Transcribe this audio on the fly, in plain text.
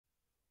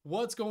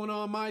What's going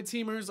on, my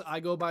teamers? I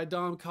go by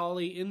Dom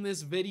Colley. In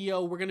this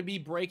video, we're going to be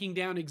breaking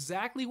down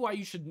exactly why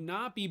you should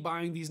not be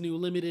buying these new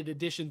limited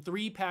edition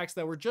 3-packs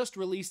that were just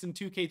released in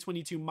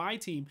 2K22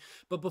 Myteam.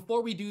 But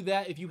before we do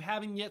that, if you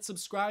haven't yet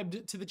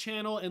subscribed to the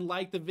channel and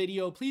liked the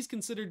video, please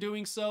consider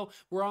doing so.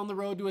 We're on the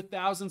road to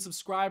 1,000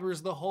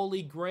 subscribers, the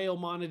holy grail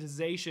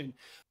monetization.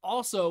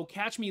 Also,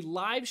 catch me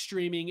live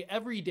streaming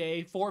every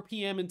day, 4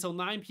 p.m. until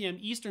 9 p.m.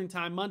 Eastern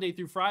Time, Monday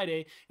through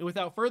Friday. And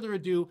without further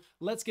ado,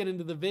 let's get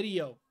into the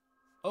video.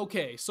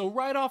 Okay, so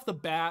right off the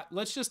bat,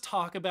 let's just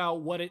talk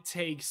about what it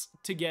takes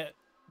to get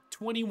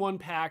 21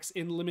 packs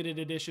in limited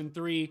edition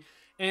 3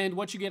 and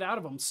what you get out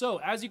of them.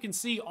 So as you can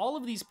see, all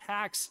of these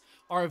packs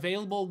are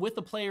available with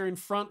the player in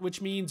front,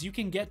 which means you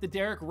can get the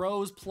Derrick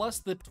Rose plus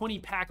the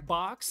 20-pack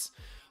box.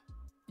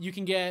 You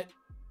can get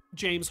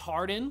James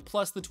Harden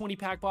plus the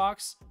 20-pack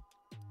box,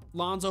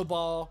 Lonzo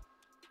Ball,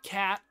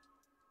 Cat,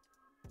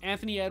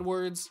 Anthony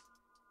Edwards,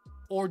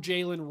 or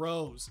Jalen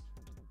Rose.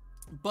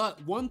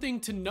 But one thing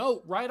to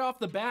note right off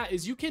the bat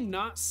is you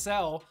cannot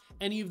sell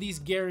any of these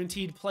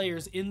guaranteed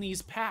players in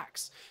these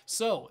packs.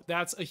 So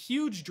that's a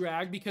huge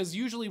drag because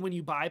usually when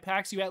you buy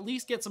packs, you at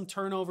least get some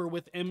turnover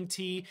with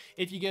MT.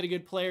 If you get a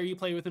good player, you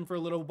play with him for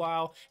a little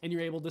while and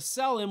you're able to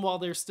sell him while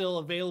they're still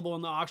available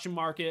in the auction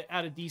market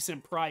at a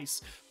decent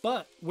price.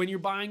 But when you're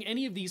buying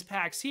any of these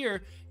packs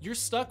here, you're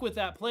stuck with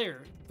that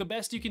player. The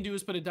best you can do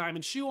is put a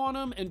diamond shoe on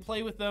them and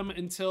play with them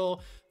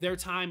until their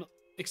time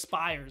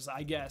expires,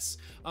 I guess.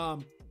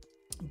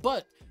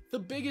 But the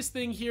biggest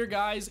thing here,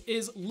 guys,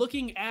 is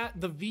looking at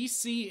the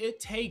VC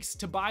it takes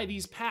to buy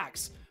these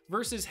packs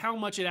versus how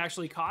much it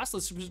actually costs.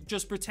 Let's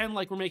just pretend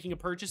like we're making a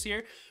purchase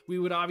here. We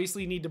would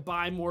obviously need to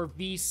buy more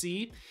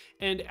VC.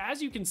 And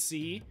as you can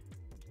see,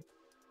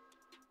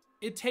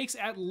 it takes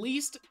at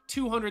least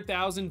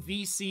 200,000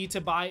 VC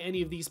to buy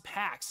any of these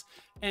packs.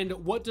 And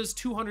what does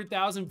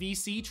 200,000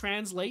 VC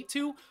translate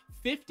to?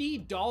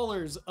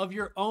 $50 of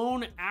your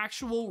own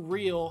actual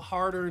real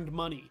hard-earned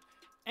money.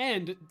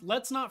 And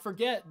let's not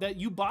forget that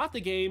you bought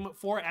the game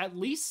for at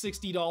least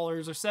 $60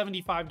 or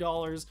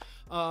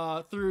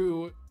 $75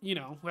 through,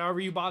 however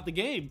you bought the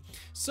game.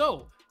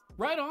 So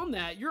right on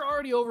that, you're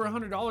already over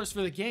 $100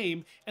 for the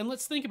game. And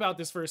let's think about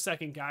this for a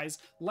second, guys.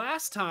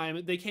 Last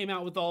time they came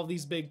out with all of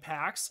these big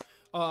packs,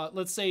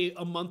 let's say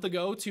a month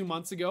ago, 2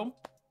 months ago,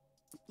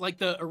 like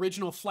the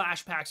original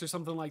flash packs or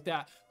something like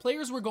that,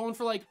 players were going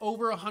for like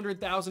over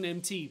 100,000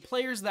 MT.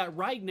 Players that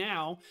right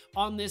now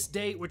on this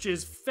date, which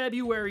is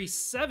February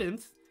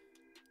 7th,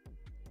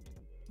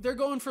 they're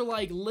going for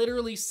like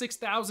literally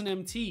 6,000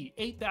 MT,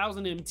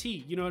 8,000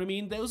 MT. You know what I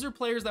mean? Those are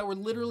players that were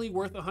literally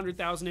worth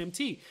 100,000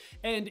 MT.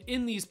 And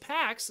in these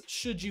packs,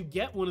 should you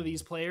get one of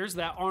these players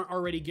that aren't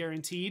already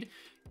guaranteed,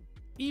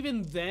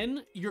 even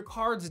then, your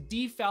cards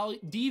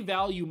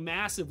devalue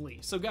massively.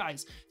 So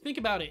guys, think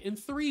about it. In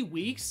 3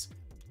 weeks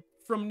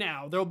from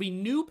now, there'll be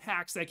new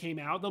packs that came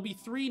out. There'll be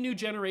 3 new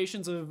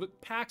generations of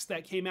packs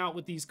that came out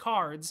with these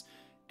cards.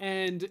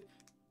 And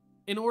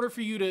in order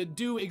for you to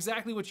do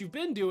exactly what you've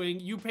been doing,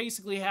 you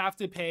basically have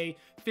to pay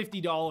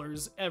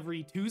 $50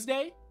 every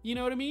Tuesday. You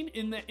know what I mean?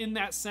 In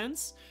that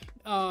sense.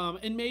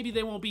 And maybe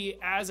they won't be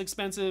as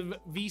expensive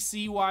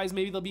VC wise.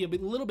 Maybe they'll be a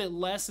little bit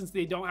less since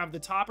they don't have the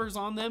toppers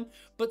on them.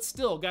 But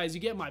still, guys,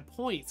 you get my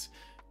point.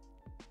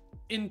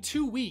 In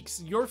 2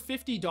 weeks, your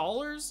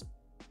 $50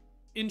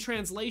 in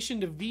translation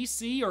to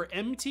VC or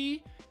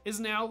MT is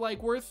now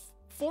like worth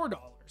 $4,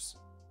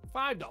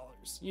 $5.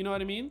 You know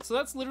what I mean? So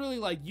that's literally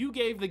like you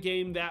gave the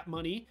game that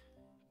money,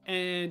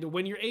 and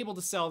when you're able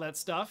to sell that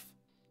stuff,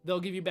 they'll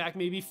give you back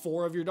maybe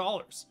 4 of your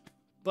dollars.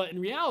 But in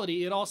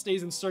reality, it all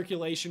stays in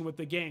circulation with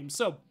the game.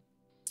 So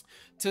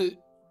to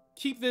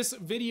keep this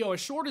video as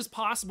short as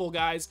possible,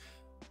 guys,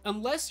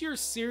 unless you're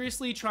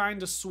seriously trying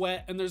to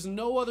sweat and there's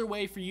no other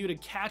way for you to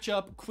catch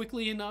up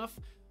quickly enough,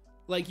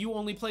 like you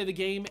only play the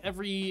game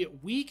every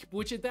week,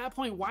 which at that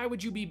point, why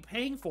would you be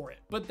paying for it?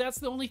 But that's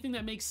the only thing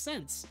that makes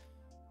sense.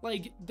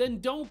 Like, then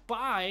don't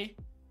buy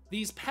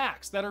these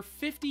packs that are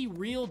 50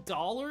 real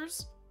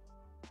dollars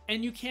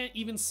and you can't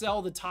even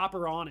sell the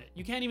topper on it.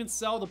 You can't even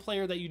sell the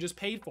player that you just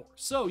paid for.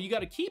 So you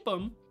got to keep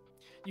them.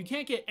 You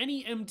can't get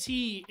any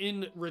MT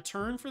in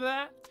return for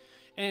that.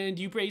 And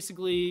you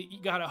basically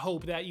got to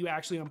hope that you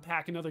actually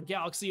unpack another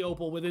Galaxy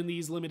Opal within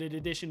these limited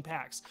edition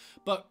packs.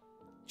 But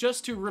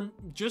just to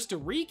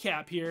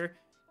recap here,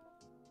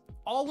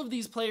 all of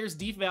these players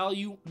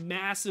devalue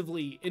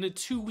massively in a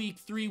 2-week,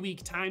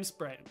 3-week time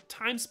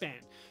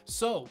span.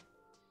 So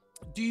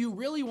do you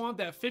really want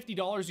that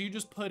 $50 you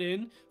just put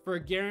in for a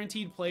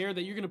guaranteed player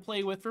that you're going to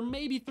play with for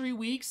maybe 3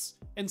 weeks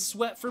and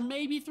sweat for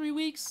maybe 3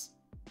 weeks,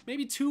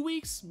 maybe 2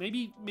 weeks,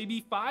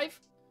 maybe 5?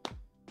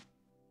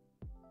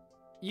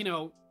 You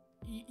know,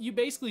 you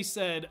basically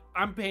said,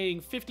 I'm paying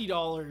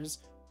 $50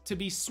 to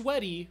be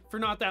sweaty for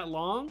not that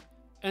long,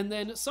 and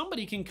then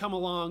somebody can come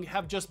along,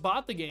 have just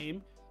bought the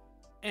game,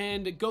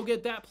 and go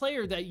get that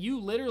player that you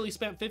literally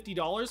spent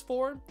 $50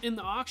 for in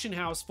the auction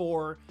house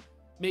for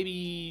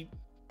maybe,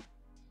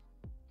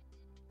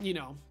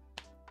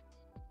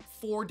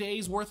 4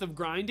 days worth of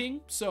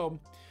grinding. So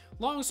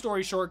long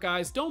story short,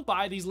 guys, don't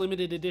buy these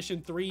limited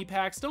edition 3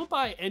 packs. Don't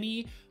buy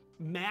any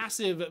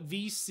massive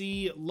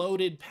VC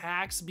loaded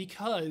packs,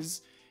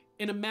 because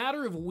in a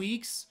matter of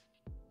weeks,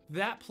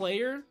 that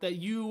player that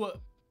you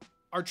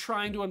are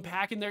trying to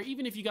unpack in there,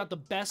 even if you got the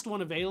best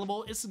one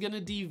available, it's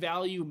gonna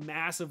devalue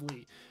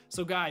massively.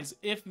 So guys,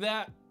 if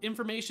that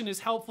information is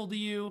helpful to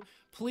you,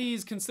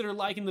 please consider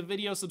liking the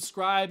video,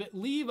 subscribe,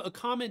 leave a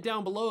comment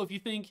down below if you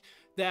think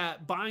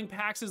that buying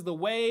packs is the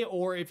way,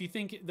 or if you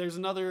think there's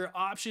another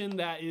option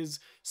that is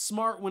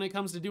smart when it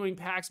comes to doing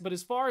packs. But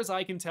as far as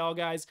I can tell,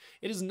 guys,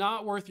 it is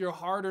not worth your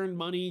hard-earned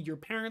money, your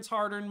parents'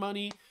 hard-earned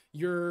money,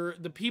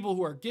 the people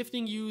who are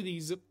gifting you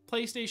these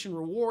PlayStation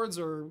rewards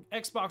or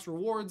Xbox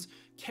rewards,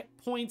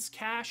 points,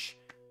 cash,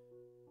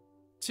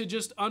 to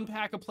just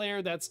unpack a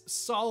player that's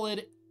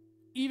solid,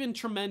 even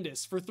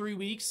tremendous, for 3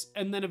 weeks,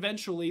 and then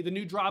eventually the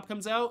new drop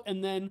comes out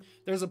and then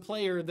there's a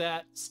player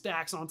that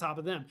stacks on top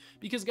of them.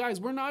 Because guys,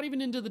 we're not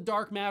even into the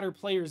dark matter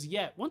players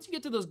yet. Once you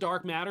get to those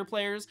dark matter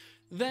players,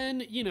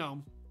 then, you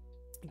know,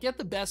 get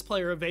the best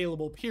player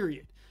available,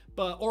 period.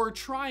 Or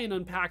try and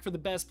unpack for the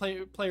best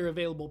player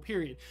available,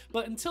 period.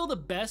 But until the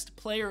best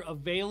player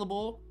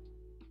available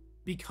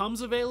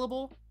becomes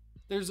available,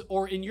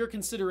 or in your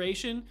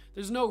consideration,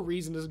 there's no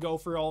reason to go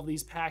for all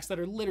these packs that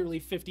are literally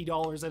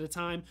 $50 at a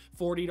time,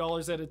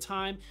 $40 at a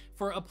time,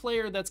 for a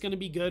player that's going to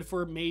be good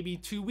for maybe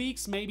 2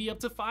 weeks, maybe up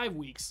to 5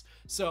 weeks.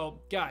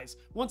 So guys,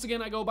 once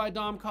again, I go by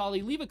Dom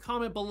Collie. Leave a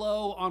comment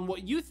below on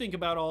what you think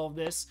about all of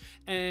this,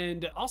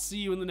 and I'll see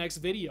you in the next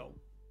video.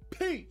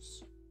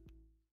 Peace!